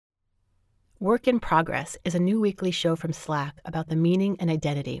Work in Progress is a new weekly show from Slack about the meaning and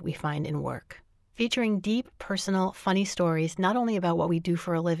identity we find in work, featuring deep, personal, funny stories not only about what we do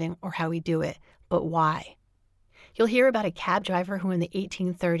for a living or how we do it, but why. You'll hear about a cab driver who in the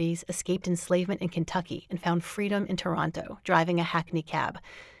 1830s escaped enslavement in Kentucky and found freedom in Toronto, driving a Hackney cab,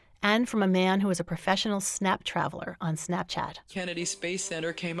 and from a man who was a professional snap traveler on Snapchat. Kennedy Space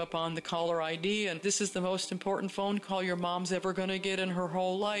Center came up on the caller ID, and this is the most important phone call your mom's ever going to get in her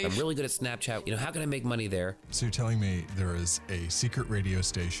whole life. I'm really good at Snapchat. How can I make money there? So you're telling me there is a secret radio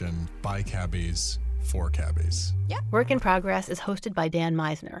station by cabbies for cabbies? Yep. Work in Progress is hosted by Dan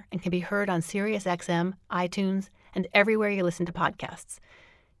Meisner and can be heard on SiriusXM, iTunes, and everywhere you listen to podcasts.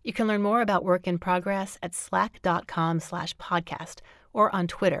 You can learn more about Work in Progress at slack.com/podcast or on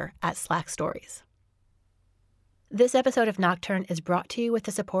Twitter @SlackStories. This episode of Nocturne is brought to you with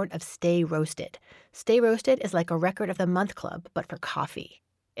the support of Stay Roasted. Stay Roasted is like a Record of the Month club, but for coffee.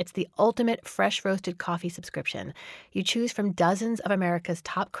 It's the ultimate fresh roasted coffee subscription. You choose from dozens of America's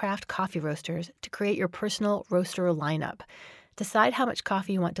top craft coffee roasters to create your personal roaster lineup. Decide how much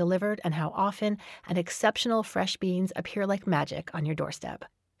coffee you want delivered and how often, and exceptional fresh beans appear like magic on your doorstep.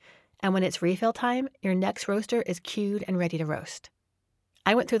 And when it's refill time, your next roaster is queued and ready to roast.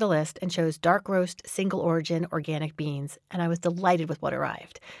 I went through the list and chose dark roast, single origin, organic beans, and I was delighted with what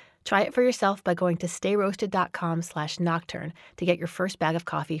arrived. Try it for yourself by going to stayroasted.com/nocturne to get your first bag of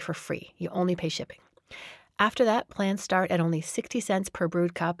coffee for free. You only pay shipping. After that, plans start at only 60 cents per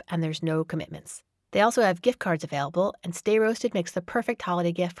brewed cup, and there's no commitments. They also have gift cards available, and Stay Roasted makes the perfect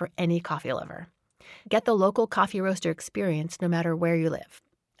holiday gift for any coffee lover. Get the local coffee roaster experience no matter where you live.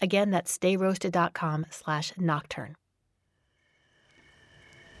 Again, that's stayroasted.com/nocturne.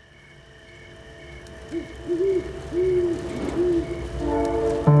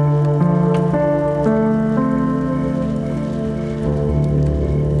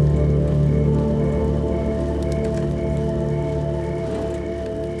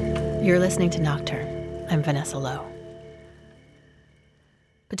 You're listening to Nocturne. I'm Vanessa Lowe.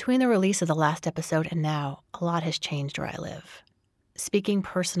 Between the release of the last episode and now, a lot has changed where I live. Speaking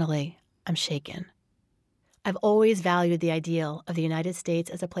personally, I'm shaken. I've always valued the ideal of the United States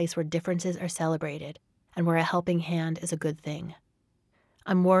as a place where differences are celebrated and where a helping hand is a good thing.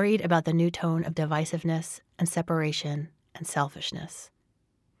 I'm worried about the new tone of divisiveness and separation and selfishness.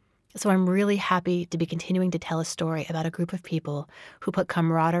 So I'm really happy to be continuing to tell a story about a group of people who put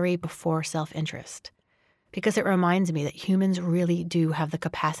camaraderie before self-interest, because it reminds me that humans really do have the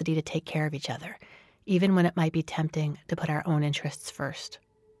capacity to take care of each other, even when it might be tempting to put our own interests first.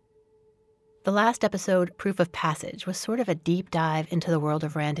 The last episode, Proof of Passage, was sort of a deep dive into the world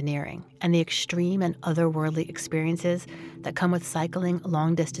of randoneering and the extreme and otherworldly experiences that come with cycling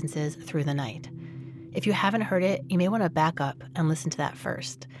long distances through the night. If you haven't heard it, you may want to back up and listen to that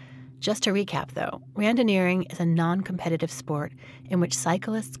first. Just to recap, though, randoneering is a non-competitive sport in which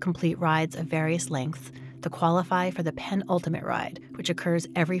cyclists complete rides of various lengths to qualify for the penultimate ride, which occurs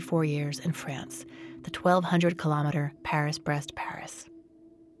every 4 years in France, the 1,200-kilometer Paris-Brest-Paris.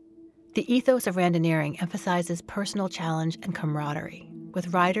 The ethos of randoneering emphasizes personal challenge and camaraderie,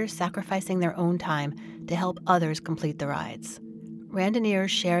 with riders sacrificing their own time to help others complete the rides. Randoneers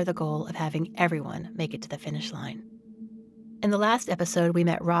share the goal of having everyone make it to the finish line. In the last episode, we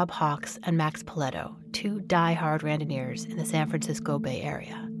met Rob Hawks and Max Paletto, two die-hard randoneers in the San Francisco Bay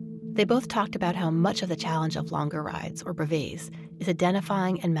Area. They both talked about how much of the challenge of longer rides, or brevets, is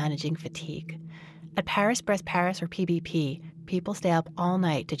identifying and managing fatigue. At Paris-Brest-Paris, or PBP, people stay up all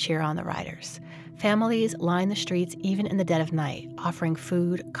night to cheer on the riders. Families line the streets even in the dead of night, offering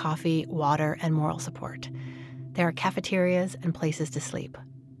food, coffee, water, and moral support. There are cafeterias and places to sleep.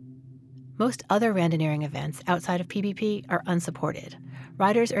 Most other randoneering events outside of PBP are unsupported.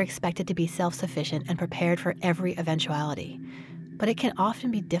 Riders are expected to be self-sufficient and prepared for every eventuality. But it can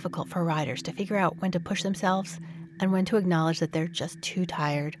often be difficult for riders to figure out when to push themselves and when to acknowledge that they're just too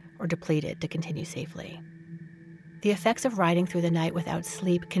tired or depleted to continue safely. The effects of riding through the night without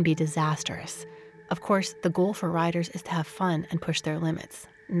sleep can be disastrous. Of course, the goal for riders is to have fun and push their limits,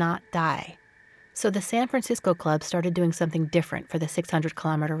 not die. So the San Francisco Club started doing something different for the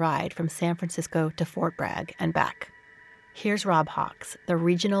 600-kilometer ride from San Francisco to Fort Bragg and back. Here's Rob Hawks, the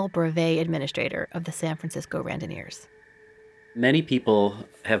regional brevet administrator of the San Francisco Randoneers. Many people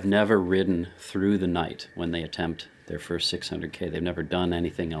have never ridden through the night when they attempt their first 600K. They've never done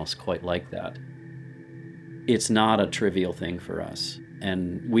anything else quite like that. It's not a trivial thing for us,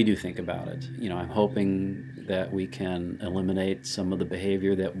 and we do think about it. I'm hoping that we can eliminate some of the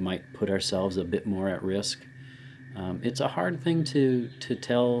behavior that might put ourselves a bit more at risk. It's a hard thing to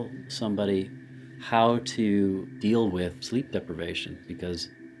tell somebody how to deal with sleep deprivation, because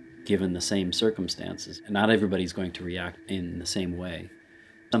given the same circumstances. And not everybody's going to react in the same way.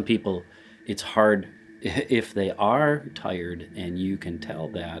 Some people, it's hard, if they are tired and you can tell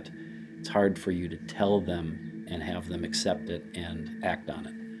that, it's hard for you to tell them and have them accept it and act on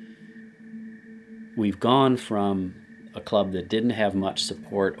it. We've gone from a club that didn't have much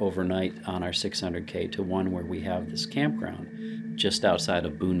support overnight on our 600K to one where we have this campground just outside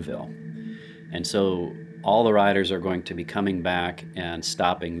of Boonville. And so all the riders are going to be coming back and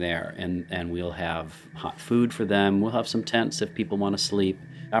stopping there, and we'll have hot food for them. We'll have some tents if people want to sleep.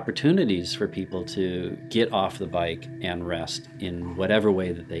 Opportunities for people to get off the bike and rest in whatever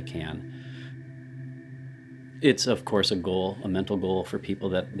way that they can. It's, of course, a goal, a mental goal for people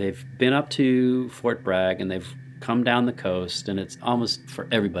that they've been up to Fort Bragg and they've come down the coast, and it's almost, for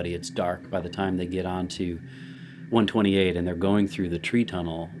everybody, it's dark by the time they get onto 128 and they're going through the tree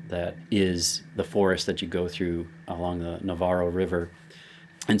tunnel that is the forest that you go through along the Navarro River.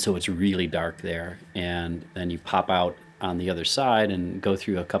 And so it's really dark there. And then you pop out on the other side and go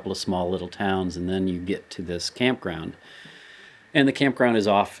through a couple of small little towns, and then you get to this campground. And the campground is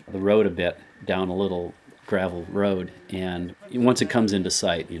off the road a bit, down a little gravel road. And once it comes into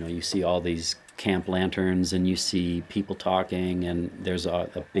sight, you see all these camp lanterns and you see people talking, and there's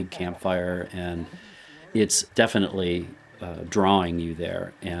a big campfire, and it's definitely drawing you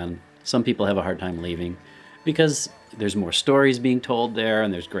there. And some people have a hard time leaving because there's more stories being told there,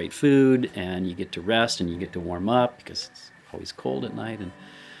 and there's great food, and you get to rest and you get to warm up because it's always cold at night. And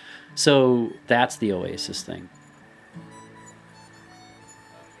so that's the Oasis thing.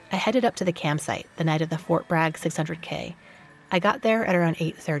 I headed up to the campsite the night of the Fort Bragg 600K. I got there at around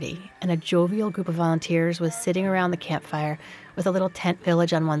 8:30, and a jovial group of volunteers was sitting around the campfire with a little tent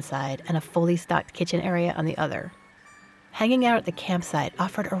village on one side and a fully stocked kitchen area on the other. Hanging out at the campsite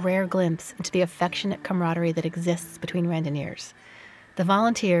offered a rare glimpse into the affectionate camaraderie that exists between randonneurs. The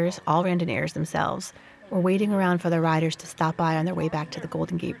volunteers, all randonneurs themselves, were waiting around for the riders to stop by on their way back to the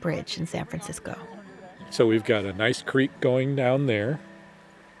Golden Gate Bridge in San Francisco. So we've got a nice creek going down there.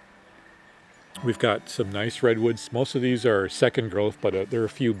 We've got some nice redwoods. Most of these are second growth, but there are a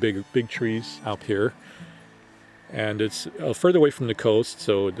few big trees out here. And it's further away from the coast,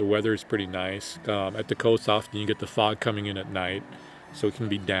 so the weather is pretty nice. At the coast, often you get the fog coming in at night, so it can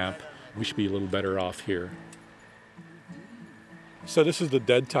be damp. We should be a little better off here. So this is the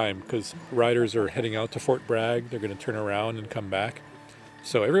dead time because riders are heading out to Fort Bragg. They're going to turn around and come back.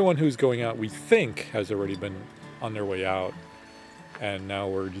 So everyone who's going out, we think, has already been on their way out. And now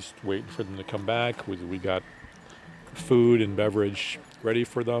we're just waiting for them to come back. We got food and beverage ready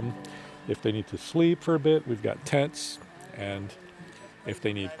for them. If they need to sleep for a bit, we've got tents. And if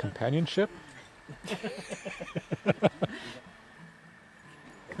they need companionship.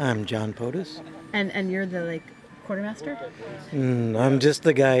 I'm John Potus. And you're the, quartermaster? I'm just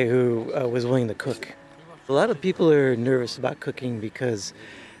the guy who was willing to cook. A lot of people are nervous about cooking because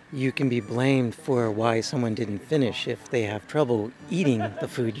you can be blamed for why someone didn't finish if they have trouble eating the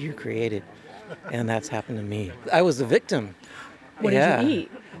food you created. And that's happened to me. I was the victim. What did you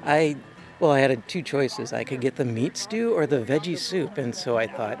eat? I had two choices. I could get the meat stew or the veggie soup. And so I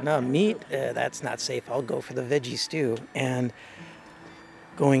thought, no, meat, that's not safe. I'll go for the veggie stew. And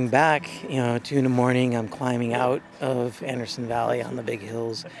going back, 2 in the morning, I'm climbing out of Anderson Valley on the big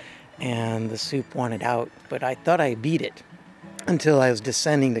hills, and the soup wanted out. But I thought I beat it until I was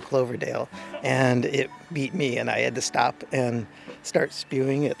descending to Cloverdale, and it beat me, and I had to stop and start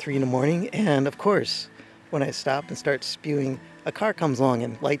spewing at 3 in the morning. And of course, when I stop and start spewing, a car comes along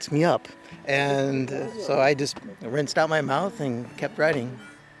and lights me up. And so I just rinsed out my mouth and kept riding.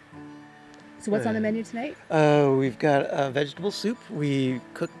 So what's on the menu tonight? We've got a vegetable soup. We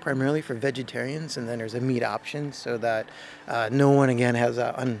cook primarily for vegetarians, and then there's a meat option so that no one, again, has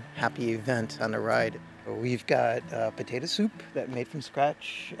an unhappy event on the ride. We've got potato soup that made from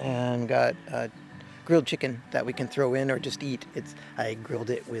scratch, and got grilled chicken that we can throw in or just eat. I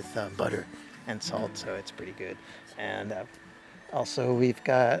grilled it with butter and salt, so it's pretty good. And also we've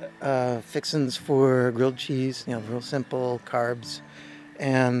got fixins for grilled cheese, real simple carbs,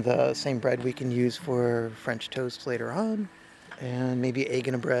 and the same bread we can use for French toast later on, and maybe egg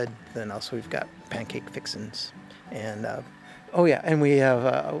in a bread. Then also we've got pancake fixins, and and we have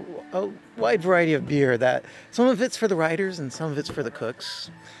a wide variety of beer that some of it's for the riders and some of it's for the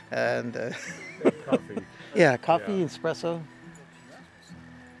cooks. And coffee. Yeah, coffee, espresso.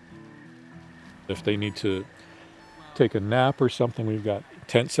 If they need to take a nap or something, we've got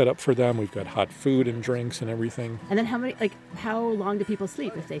tent set up for them. We've got hot food and drinks and everything. And then how long do people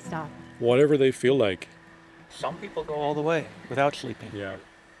sleep if they stop? Whatever they feel like. Some people go all the way without sleeping. Yeah.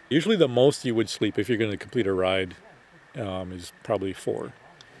 Usually the most you would sleep if you're going to complete a ride is probably 4.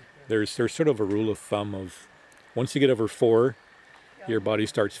 There's sort of a rule of thumb of once you get over 4, your body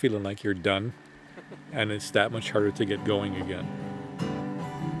starts feeling like you're done, and it's that much harder to get going again.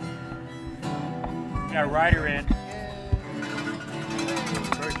 Got a rider in.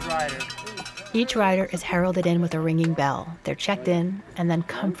 First rider. Each rider is heralded in with a ringing bell. They're checked in, and then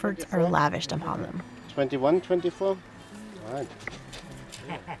comforts are lavished upon them. 21, 24? All right.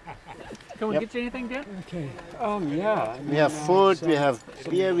 Can we get you anything, Dan? Okay. Yeah. We have food, we have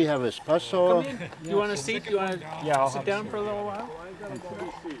beer, we have espresso. Come in. Do you want a seat? Do you want to sit down for a little while?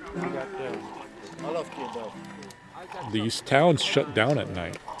 These towns shut down at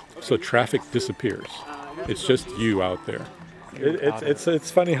night, so traffic disappears. It's just you out there. It's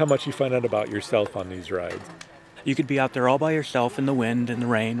funny how much you find out about yourself on these rides. You could be out there all by yourself in the wind, in the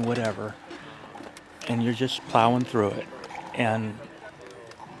rain, whatever, and you're just plowing through it. And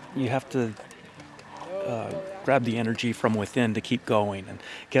you have to grab the energy from within to keep going and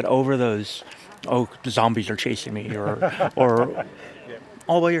get over those, oh, the zombies are chasing me, or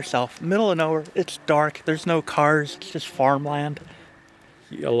all by yourself, middle of nowhere. It's dark. There's no cars. It's just farmland.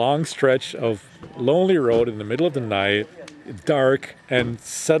 A long stretch of lonely road in the middle of the night, dark, and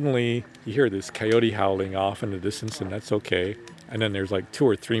suddenly you hear this coyote howling off in the distance, and that's okay. And then there's like 2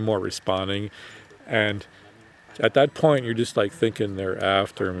 or 3 more responding, and at that point you're just like thinking they're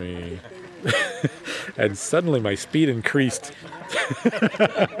after me. And suddenly my speed increased.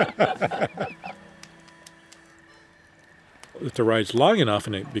 If the ride's long enough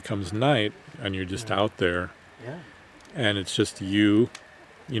and it becomes night and you're just out there, and it's just you,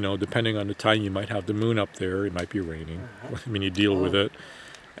 depending on the time, you might have the moon up there, it might be raining. I mean, you deal with it.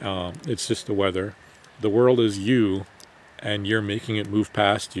 It's just the weather. The world is you, and you're making it move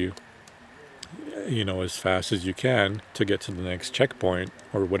past you, as fast as you can to get to the next checkpoint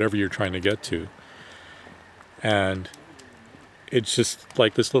or whatever you're trying to get to. And it's just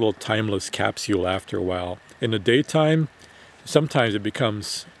like this little timeless capsule after a while. In the daytime, sometimes it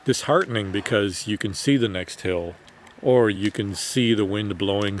becomes disheartening because you can see the next hill or you can see the wind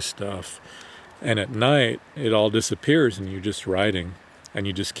blowing stuff. And at night, it all disappears and you're just riding and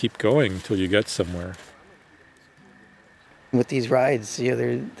you just keep going until you get somewhere. With these rides,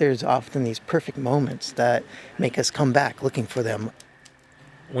 there's often these perfect moments that make us come back looking for them.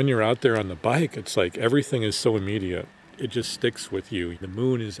 When you're out there on the bike, it's like everything is so immediate. It just sticks with you. The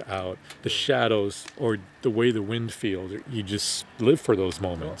moon is out, the shadows, or the way the wind feels. You just live for those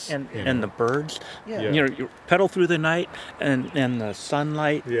moments. And the birds. You pedal through the night and the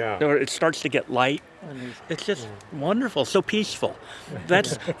sunlight. Or it starts to get light. It's just wonderful, so peaceful.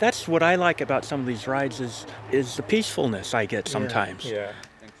 That's what I like about some of these rides is the peacefulness I get sometimes. Yeah.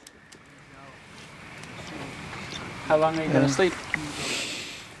 How long are you going to sleep?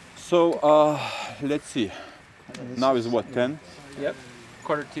 So, let's see. Now is what, 10? Yep,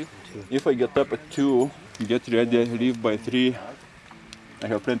 1:45. If I get up at 2, get ready, leave by 3, I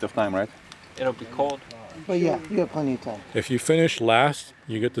have plenty of time, right? It'll be cold. But yeah, you have plenty of time. If you finish last,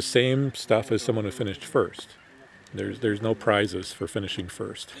 you get the same stuff as someone who finished first. There's no prizes for finishing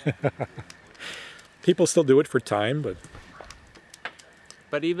first. People still do it for time,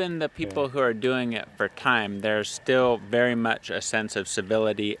 But even the people who are doing it for time, there's still very much a sense of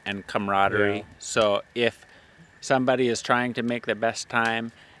civility and camaraderie. Yeah. So if somebody is trying to make the best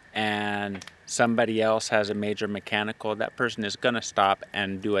time and somebody else has a major mechanical, that person is going to stop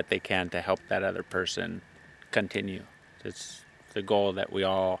and do what they can to help that other person continue. It's the goal that we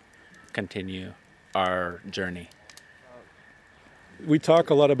all continue our journey. We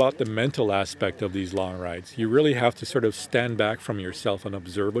talk a lot about the mental aspect of these long rides. You really have to sort of stand back from yourself and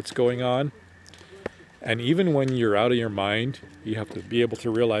observe what's going on. And even when you're out of your mind, you have to be able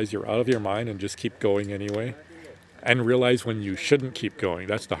to realize you're out of your mind and just keep going anyway. And realize when you shouldn't keep going.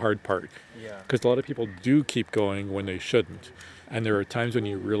 That's the hard part. Because a lot of people do keep going when they shouldn't. And there are times when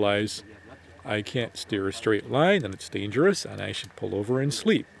you realize, I can't steer a straight line and it's dangerous and I should pull over and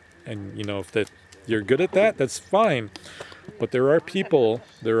sleep. And if you're good at that, that's fine. But there are people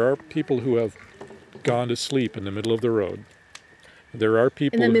who have gone to sleep in the middle of the road. There are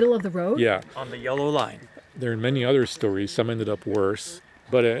people... In the middle of the road? Yeah. On the yellow line. There are many other stories. Some ended up worse.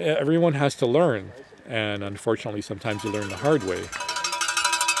 But everyone has to learn. And unfortunately, sometimes you learn the hard way.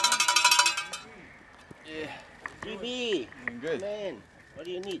 GB, good. Man, what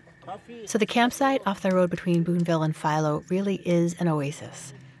do you need? Coffee? So the campsite off the road between Boonville and Philo really is an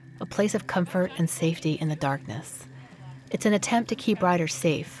oasis, a place of comfort and safety in the darkness. It's an attempt to keep riders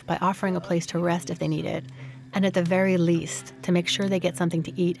safe by offering a place to rest if they need it, and at the very least, to make sure they get something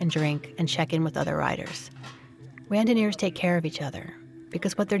to eat and drink and check in with other riders. Randoneers take care of each other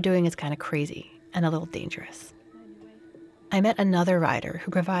because what they're doing is kind of crazy and a little dangerous. I met another rider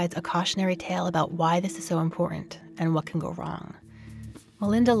who provides a cautionary tale about why this is so important and what can go wrong.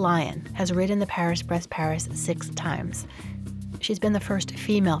 Melinda Lyon has ridden the Paris-Brest-Paris 6 times. She's been the first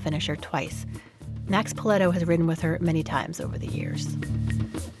female finisher twice. Max Paletto has ridden with her many times over the years.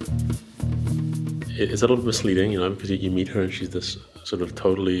 It's a little misleading, because you meet her and she's this sort of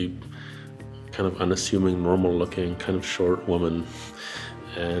totally kind of unassuming, normal-looking, kind of short woman.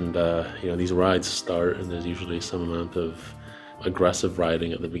 And, these rides start and there's usually some amount of aggressive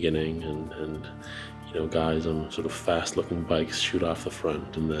riding at the beginning and guys on sort of fast-looking bikes shoot off the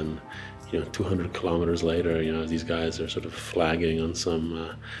front. And then, 200 kilometers later, these guys are sort of flagging on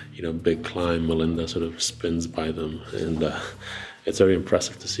some, big climb. Melinda sort of spins by them. And it's very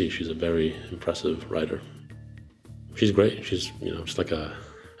impressive to see. She's a very impressive rider. She's great. She's, just like a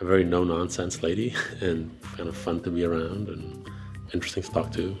very no-nonsense lady and kind of fun to be around and interesting to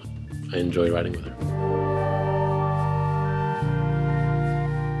talk to. I enjoy riding with her.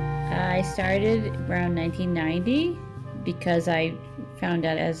 I started around 1990 because I found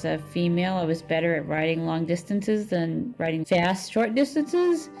out as a female I was better at riding long distances than riding fast, short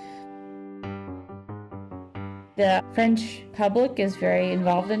distances. The French public is very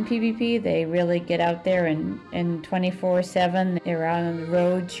involved in PBP. They really get out there and 24/7 they're out on the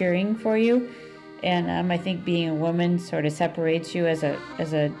road cheering for you. And I think being a woman sort of separates you as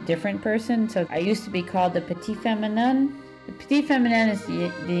a different person. So I used to be called the Petit Féminin. The Petit Féminin is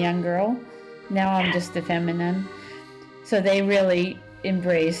the young girl. Now I'm just the feminine. So they really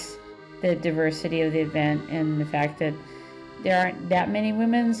embrace the diversity of the event and the fact that there aren't that many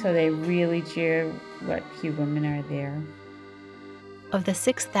women, so they really cheer what few women are there. Of the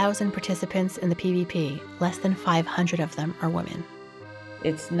 6,000 participants in the PBP, less than 500 of them are women.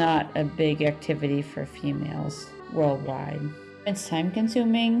 It's not a big activity for females worldwide. It's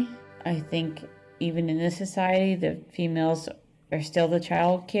time-consuming. I think even in this society, the females are still the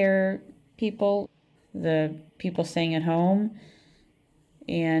child care people, the people staying at home.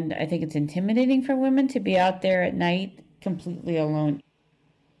 And I think it's intimidating for women to be out there at night completely alone.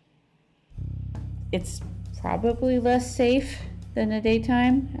 It's probably less safe than the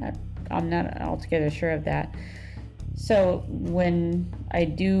daytime. I'm not altogether sure of that. So when I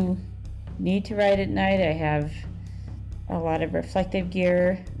do need to ride at night, I have a lot of reflective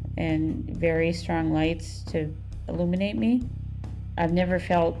gear and very strong lights to illuminate me. I've never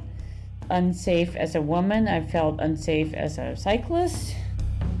felt unsafe as a woman. I've felt unsafe as a cyclist.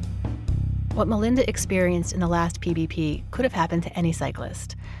 What Melinda experienced in the last PBP could have happened to any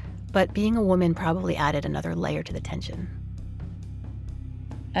cyclist, but being a woman probably added another layer to the tension.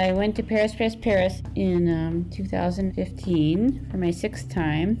 I went to Paris-Brest-Paris in 2015 for my 6th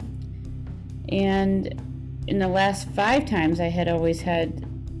time, and in the last 5 times I had always had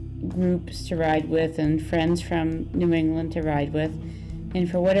groups to ride with and friends from New England to ride with, and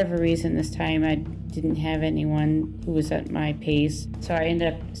for whatever reason this time I didn't have anyone who was at my pace, so I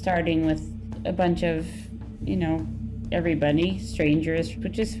ended up starting with a bunch of, everybody, strangers,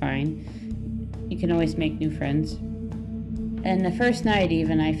 which is fine. You can always make new friends. And the first night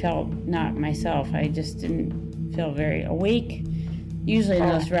even, I felt not myself. I just didn't feel very awake. Usually in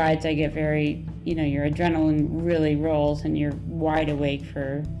those rides I get very, your adrenaline really rolls and you're wide awake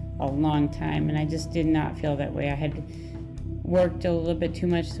for a long time. And I just did not feel that way. I had worked a little bit too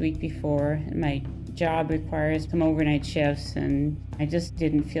much the week before. And my job requires some overnight shifts and I just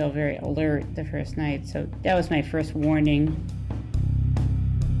didn't feel very alert the first night. So that was my first warning.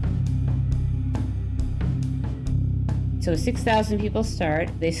 So 6,000 people start.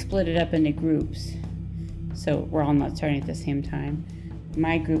 They split it up into groups. So we're all not starting at the same time.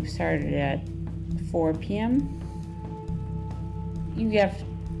 My group started at 4 p.m. You have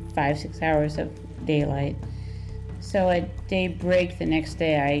 5-6 hours of daylight. So at daybreak the next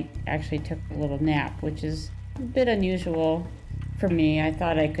day, I actually took a little nap, which is a bit unusual for me. I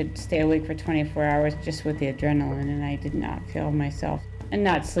thought I could stay awake for 24 hours just with the adrenaline, and I did not feel myself. And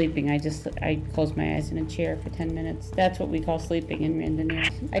not sleeping, I closed my eyes in a chair for 10 minutes. That's what we call sleeping in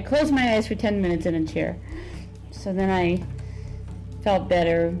Indonesia. I closed my eyes for 10 minutes in a chair. So then I felt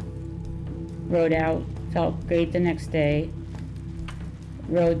better, rode out, felt great the next day,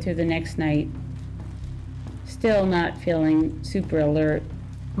 rode through the next night, still not feeling super alert.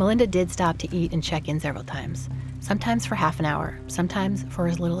 Melinda did stop to eat and check in several times, sometimes for half an hour, sometimes for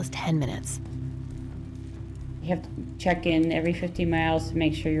as little as 10 minutes. You have to check in every 50 miles to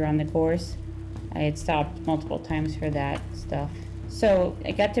make sure you're on the course. I had stopped multiple times for that stuff. So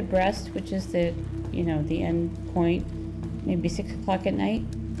I got to Brest, which is the end point, maybe 6 o'clock at night,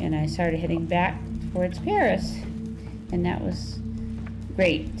 and I started heading back towards Paris. And that was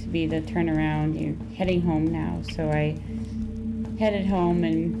great to be the turnaround. You're heading home now. So I headed home,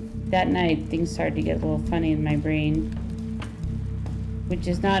 and that night things started to get a little funny in my brain, which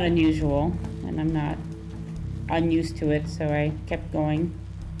is not unusual, and I'm not unused to it, so I kept going.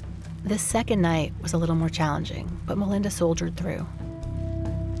 This second night was a little more challenging, but Melinda soldiered through.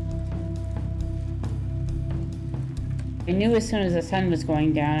 I knew as soon as the sun was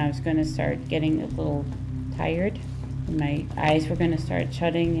going down, I was going to start getting a little tired. My eyes were going to start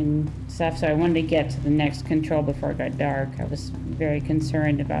shutting and stuff, so I wanted to get to the next control before it got dark. I was very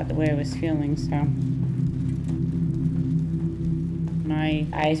concerned about the way I was feeling, so. My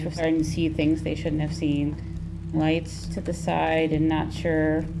eyes were starting to see things they shouldn't have seen. Lights to the side and not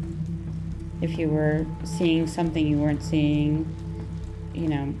sure if you were seeing something you weren't seeing, you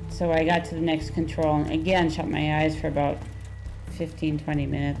know. So I got to the next control and again shut my eyes for about 15-20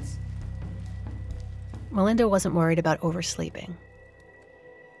 minutes. Melinda wasn't worried about oversleeping.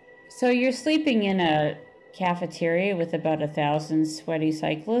 So you're sleeping in a cafeteria with about 1,000 sweaty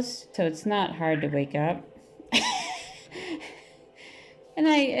cyclists, so it's not hard to wake up. And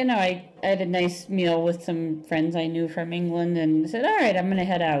I had a nice meal with some friends I knew from England and said, all right, I'm going to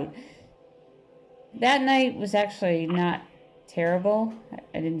head out. That night was actually not terrible.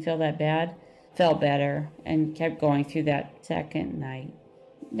 I didn't feel that bad. Felt better and kept going through that second night.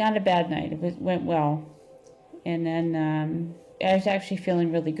 Not a bad night. It went well. And then I was actually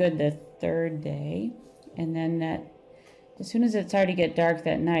feeling really good the third day. And then as soon as it started to get dark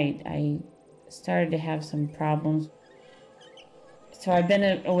that night, I started to have some problems. So I've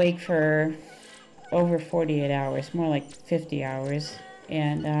been awake for over 48 hours, more like 50 hours.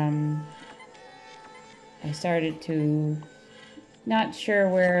 And I started to not sure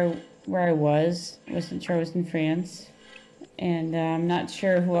where I was. Wasn't sure I was in France. And I'm not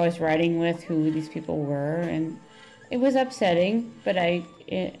sure who I was riding with, who these people were. And it was upsetting, but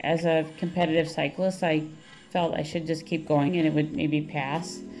as a competitive cyclist, I felt I should just keep going and it would maybe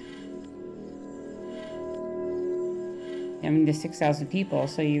pass. I mean, there's 6,000 people,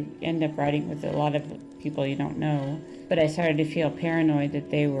 so you end up riding with a lot of people you don't know. But I started to feel paranoid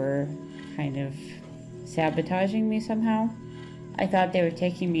that they were kind of sabotaging me somehow. I thought they were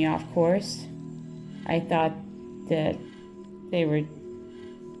taking me off course. I thought that they were,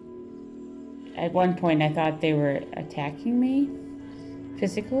 at one point I thought they were attacking me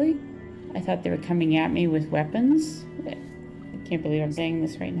physically. I thought they were coming at me with weapons. I can't believe I'm saying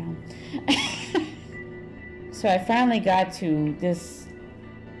this right now. So I finally got to this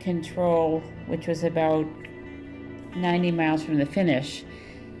control, which was about 90 miles from the finish,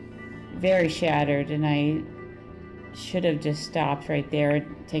 very shattered, and I should have just stopped right there,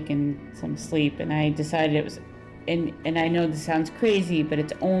 taken some sleep, and I decided it was, and I know this sounds crazy, but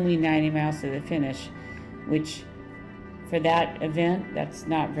it's only 90 miles to the finish, which for that event, that's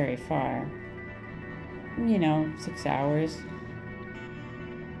not very far. 6 hours.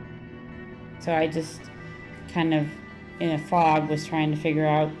 So I just kind of in a fog was trying to figure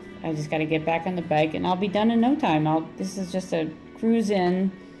out, I just got to get back on the bike and I'll be done in no time. This is just a cruise in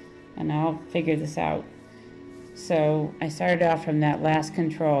and I'll figure this out. So I started off from that last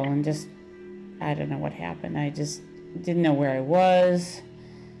control and just, I don't know what happened. I just didn't know where I was.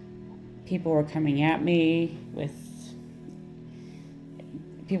 People were coming at me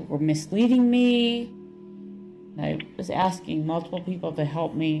people were misleading me. I was asking multiple people to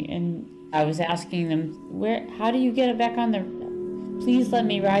help me, and I was asking them, how do you get it back on please let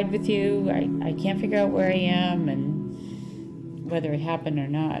me ride with you. I can't figure out where I am and whether it happened or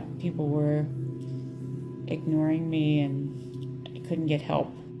not. People were ignoring me and I couldn't get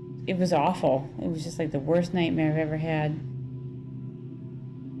help. It was awful. It was just like the worst nightmare I've ever had.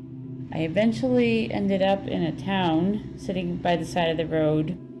 I eventually ended up in a town sitting by the side of the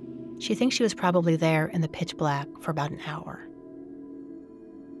road. She thinks she was probably there in the pitch black for about an hour.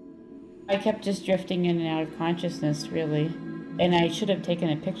 I kept just drifting in and out of consciousness, really. And I should have taken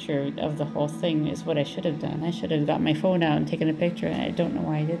a picture of the whole thing is what I should have done. I should have got my phone out and taken a picture, and I don't know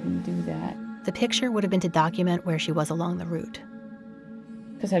why I didn't do that. The picture would have been to document where she was along the route.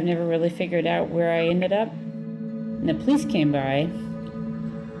 Because I've never really figured out where I ended up. And the police came by,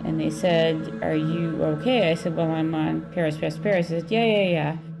 and they said, "Are you okay?" I said, "Well, I'm on Paris, Paris, Paris." They said,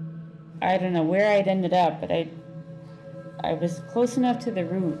 Yeah. I don't know where I'd ended up, but I was close enough to the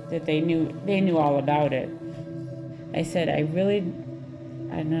route that they knew all about it. I said, I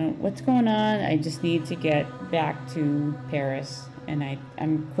don't know what's going on. I just need to get back to Paris, and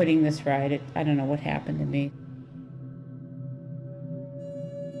I'm quitting this ride. I don't know what happened to me.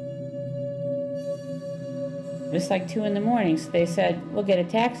 It was like 2 a.m, so they said, we'll get a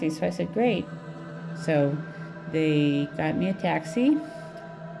taxi. So I said, great. So they got me a taxi.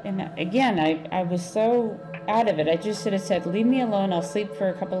 And again, I was so out of it. I just should have said, leave me alone, I'll sleep for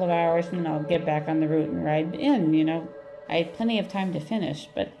a couple of hours and then I'll get back on the route and ride in, you know. I had plenty of time to finish,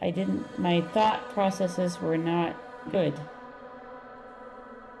 but I didn't. My thought processes were not good.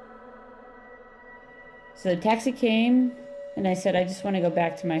 So the taxi came, and I said, I just want to go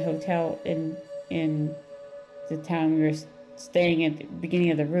back to my hotel in the town we were staying at the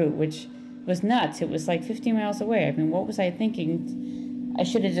beginning of the route, which was nuts. It was like 50 miles away. I mean, what was I thinking? I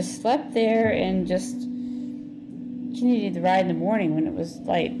should have just slept there and just continued the ride in the morning when it was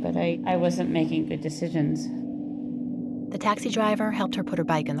light, but I wasn't making good decisions. The taxi driver helped her put her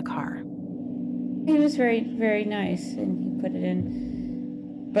bike in the car. He was very, very nice, and he put it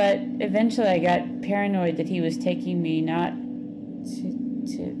in. But eventually I got paranoid that he was taking me not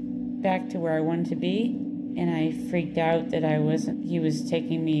to back to where I wanted to be, and I freaked out that he was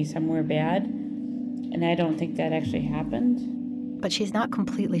taking me somewhere bad, and I don't think that actually happened. But she's not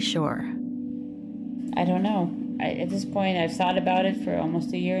completely sure. I don't know. At this point, I've thought about it for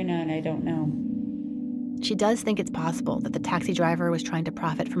almost a year now, and I don't know. She does think it's possible that the taxi driver was trying to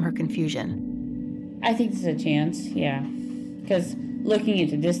profit from her confusion. I think there's a chance, yeah. Because looking at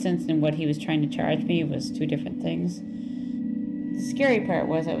the distance and what he was trying to charge me was two different things. The scary part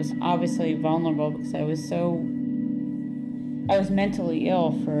was I was obviously vulnerable because I was mentally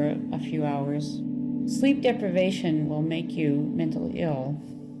ill for a few hours. Sleep deprivation will make you mentally ill.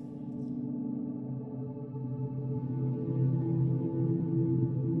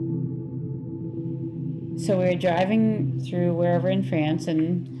 So we were driving through wherever in France,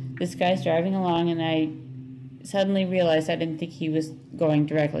 and this guy's driving along, and I suddenly realized I didn't think he was going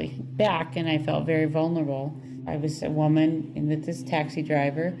directly back, and I felt very vulnerable. I was a woman and with this taxi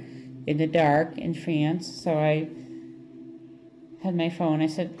driver in the dark in France, so I had my phone. I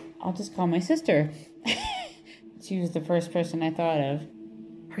said, I'll just call my sister. She was the first person I thought of.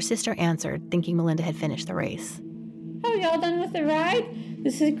 Her sister answered, thinking Melinda had finished the race. Oh, y'all done with the ride?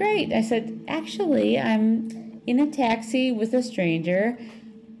 This is great. I said, actually, I'm in a taxi with a stranger,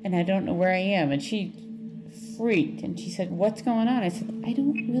 and I don't know where I am. And she freaked, and she said, what's going on? I said, I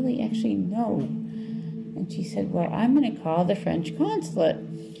don't really actually know. And she said, well, I'm going to call the French consulate.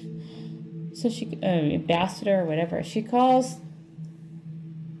 So she, ambassador or whatever, she calls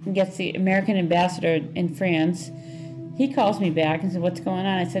and gets the American ambassador in France. He calls me back and said, what's going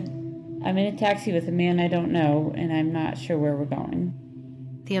on? I said, I'm in a taxi with a man I don't know, and I'm not sure where we're going.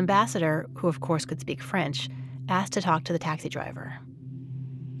 The ambassador, who of course could speak French, asked to talk to the taxi driver.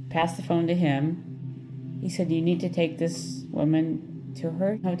 Passed the phone to him. He said, you need to take this woman to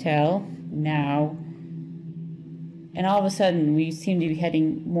her hotel now. And all of a sudden, we seemed to be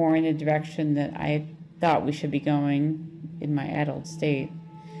heading more in the direction that I thought we should be going in my adult state.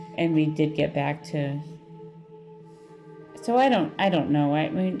 And we did get back to... So I don't know. I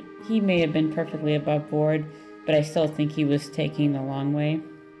mean, he may have been perfectly above board, but I still think he was taking the long way.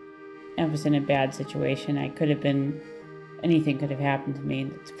 I was in a bad situation. Anything could have happened to me.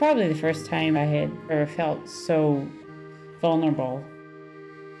 It's probably the first time I had ever felt so vulnerable.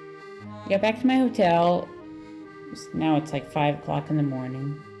 I got back to my hotel. Now it's like 5 o'clock in the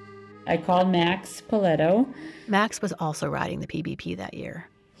morning. I called Max Paletto. Max was also riding the PBP that year.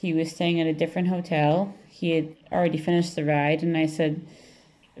 He was staying at a different hotel. He had already finished the ride, and I said,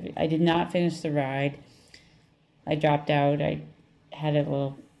 I did not finish the ride. I dropped out. I had a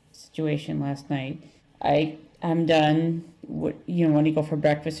little situation last night. I'm done. Want to go for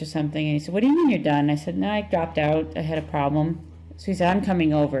breakfast or something? And he said, what do you mean you're done? I said, no, I dropped out. I had a problem. So he said, I'm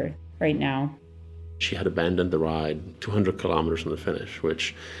coming over right now. She had abandoned the ride 200 kilometers from the finish,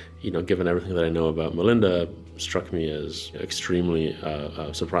 which, given everything that I know about Melinda, struck me as extremely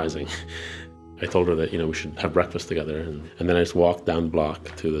surprising. I told her that, we should have breakfast together. And then I just walked down the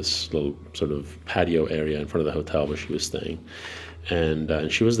block to this little sort of patio area in front of the hotel where she was staying.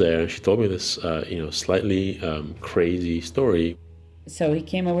 And she was there, and she told me this, slightly crazy story. So he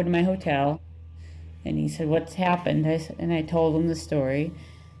came over to my hotel, and he said, what's happened? And I told him the story.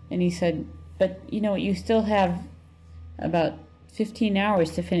 And he said, but you still have about 15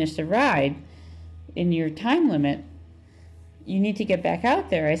 hours to finish the ride in your time limit. You need to get back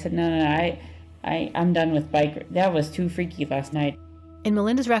out there. I said, no, I'm done with bike. That was too freaky last night. In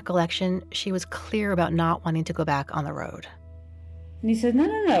Melinda's recollection, she was clear about not wanting to go back on the road. And he said,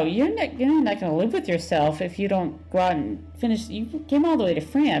 no, you're not going to live with yourself if you don't go out and finish. You came all the way to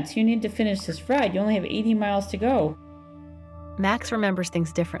France. You need to finish this ride. You only have 80 miles to go. Max remembers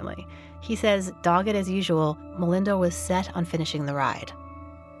things differently. He says, dogged as usual, Melinda was set on finishing the ride.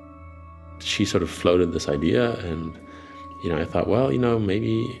 She sort of floated this idea, and, I thought, well,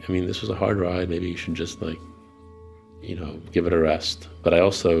 this was a hard ride. Maybe you should just, give it a rest. But I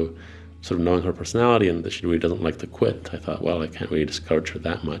also sort of knowing her personality and that she really doesn't like to quit, I thought, well, I can't really discourage her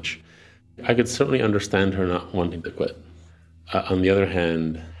that much. I could certainly understand her not wanting to quit. On the other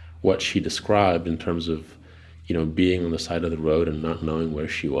hand, what she described in terms of, being on the side of the road and not knowing where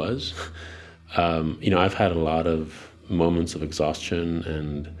she was, I've had a lot of moments of exhaustion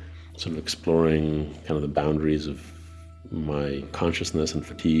and sort of exploring kind of the boundaries of my consciousness and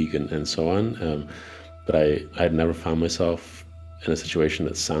fatigue and so on. But I had never found myself in a situation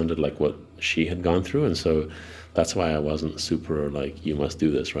that sounded like what she had gone through. And so that's why I wasn't super like, you must do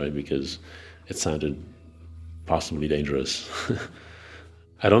this, right? Because it sounded possibly dangerous.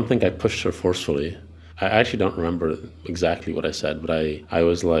 I don't think I pushed her forcefully. I actually don't remember exactly what I said, but I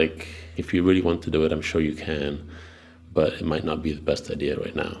was like, if you really want to do it, I'm sure you can, but it might not be the best idea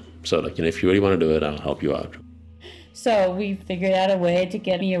right now. So if you really want to do it, I'll help you out. So we figured out a way to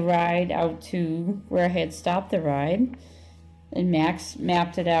get me a ride out to where I had stopped the ride. And Max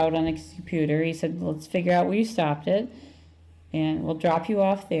mapped it out on his computer. He said, let's figure out where you stopped it, and we'll drop you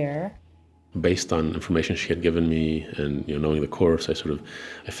off there. Based on information she had given me and knowing the course,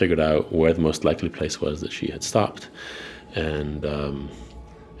 I figured out where the most likely place was that she had stopped, and a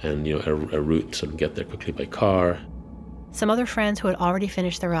route to sort of get there quickly by car. Some other friends who had already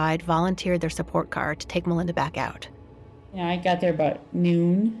finished the ride volunteered their support car to take Melinda back out. I got there about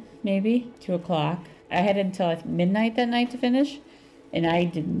noon, maybe 2:00. I had until midnight that night to finish, and I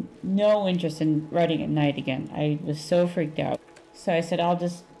had no interest in riding at night again. I was so freaked out. So I said, I'll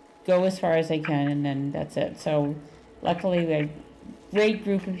just go as far as I can, and then that's it. So luckily we had a great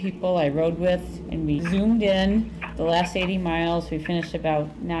group of people I rode with, and we zoomed in the last 80 miles. We finished about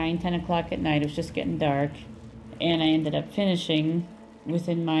 10 o'clock at night. It was just getting dark, and I ended up finishing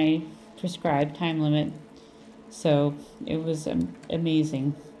within my prescribed time limit. So it was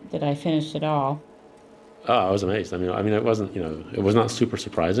amazing that I finished it all. Oh, I was amazed. I mean, it wasn't, it was not super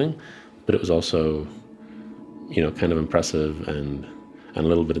surprising, but it was also, kind of impressive and a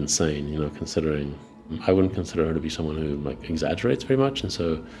little bit insane, considering I wouldn't consider her to be someone who exaggerates very much. And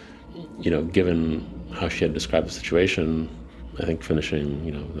so, given how she had described the situation, I think finishing,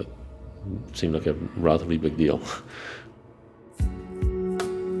 that seemed like a relatively big deal.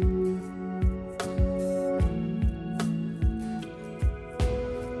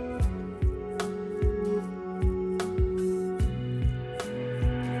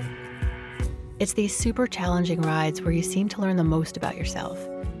 It's these super challenging rides where you seem to learn the most about yourself,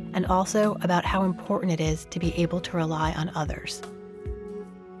 and also about how important it is to be able to rely on others.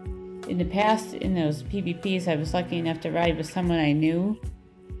 In the past, in those PVPs, I was lucky enough to ride with someone I knew.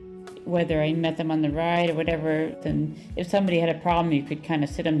 Whether I met them on the ride or whatever, then if somebody had a problem, you could kind of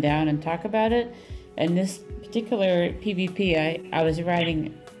sit them down and talk about it. And this particular PVP, I was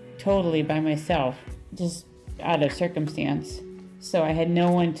riding totally by myself, just out of circumstance. So I had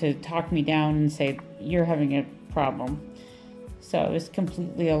no one to talk me down and say, you're having a problem. So I was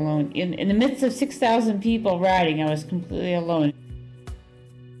completely alone. In the midst of 6,000 people riding, I was completely alone.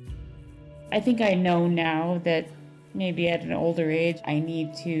 I think I know now that maybe at an older age, I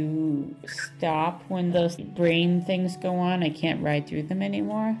need to stop when those brain things go on. I can't ride through them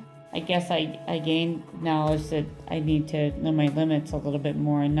anymore. I guess I gained knowledge that I need to know my limits a little bit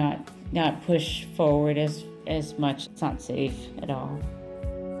more and not push forward as much. It's not safe at all.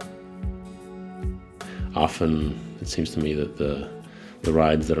 Often it seems to me that the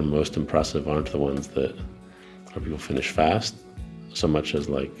rides that are most impressive aren't the ones that where people finish fast, so much as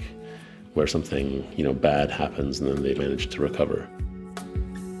where something bad happens and then they manage to recover.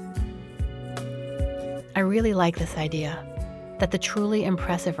 I really like this idea that the truly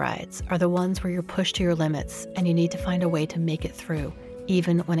impressive rides are the ones where you're pushed to your limits and you need to find a way to make it through,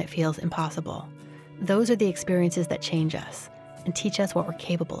 even when it feels impossible. Those are the experiences that change us and teach us what we're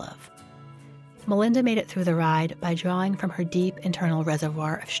capable of. Melinda made it through the ride by drawing from her deep internal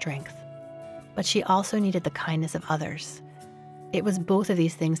reservoir of strength. But she also needed the kindness of others. It was both of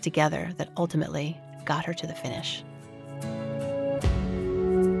these things together that ultimately got her to the finish.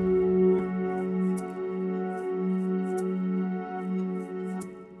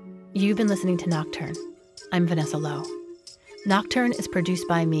 You've been listening to Nocturne. I'm Vanessa Lowe. Nocturne is produced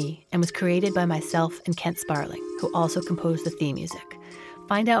by me and was created by myself and Kent Sparling, who also composed the theme music.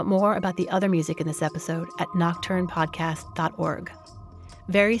 Find out more about the other music in this episode at nocturnepodcast.org.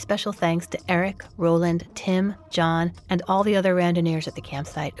 Very special thanks to Eric, Roland, Tim, John, and all the other randonneurs at the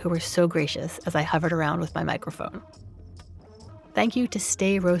campsite who were so gracious as I hovered around with my microphone. Thank you to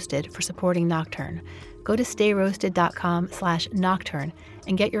Stay Roasted for supporting Nocturne. Go to stayroasted.com/nocturne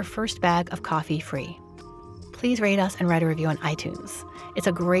and get your first bag of coffee free. please rate us and write a review on iTunes. It's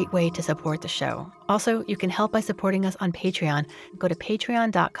a great way to support the show. Also, you can help by supporting us on Patreon. Go to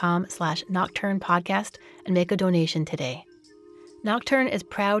patreon.com/nocturnepodcast and make a donation today. Nocturne is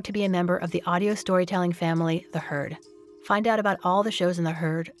proud to be a member of the audio storytelling family, The Herd. Find out about all the shows in The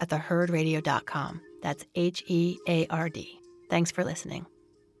Herd at theherdradio.com. That's HEARD. Thanks for listening.